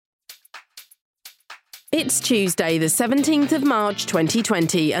It's Tuesday, the 17th of March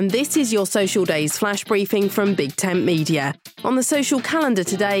 2020, and this is your Social Days flash briefing from Big Tent Media. On the social calendar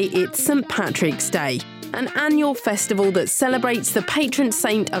today, it's St Patrick's Day, an annual festival that celebrates the patron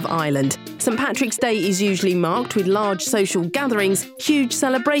saint of Ireland. St Patrick's Day is usually marked with large social gatherings, huge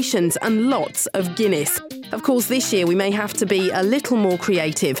celebrations and lots of Guinness. Of course, this year we may have to be a little more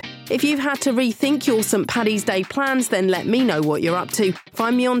creative. If you've had to rethink your St Paddy's Day plans, then let me know what you're up to.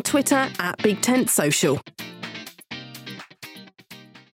 Find me on Twitter @BigTentSocial.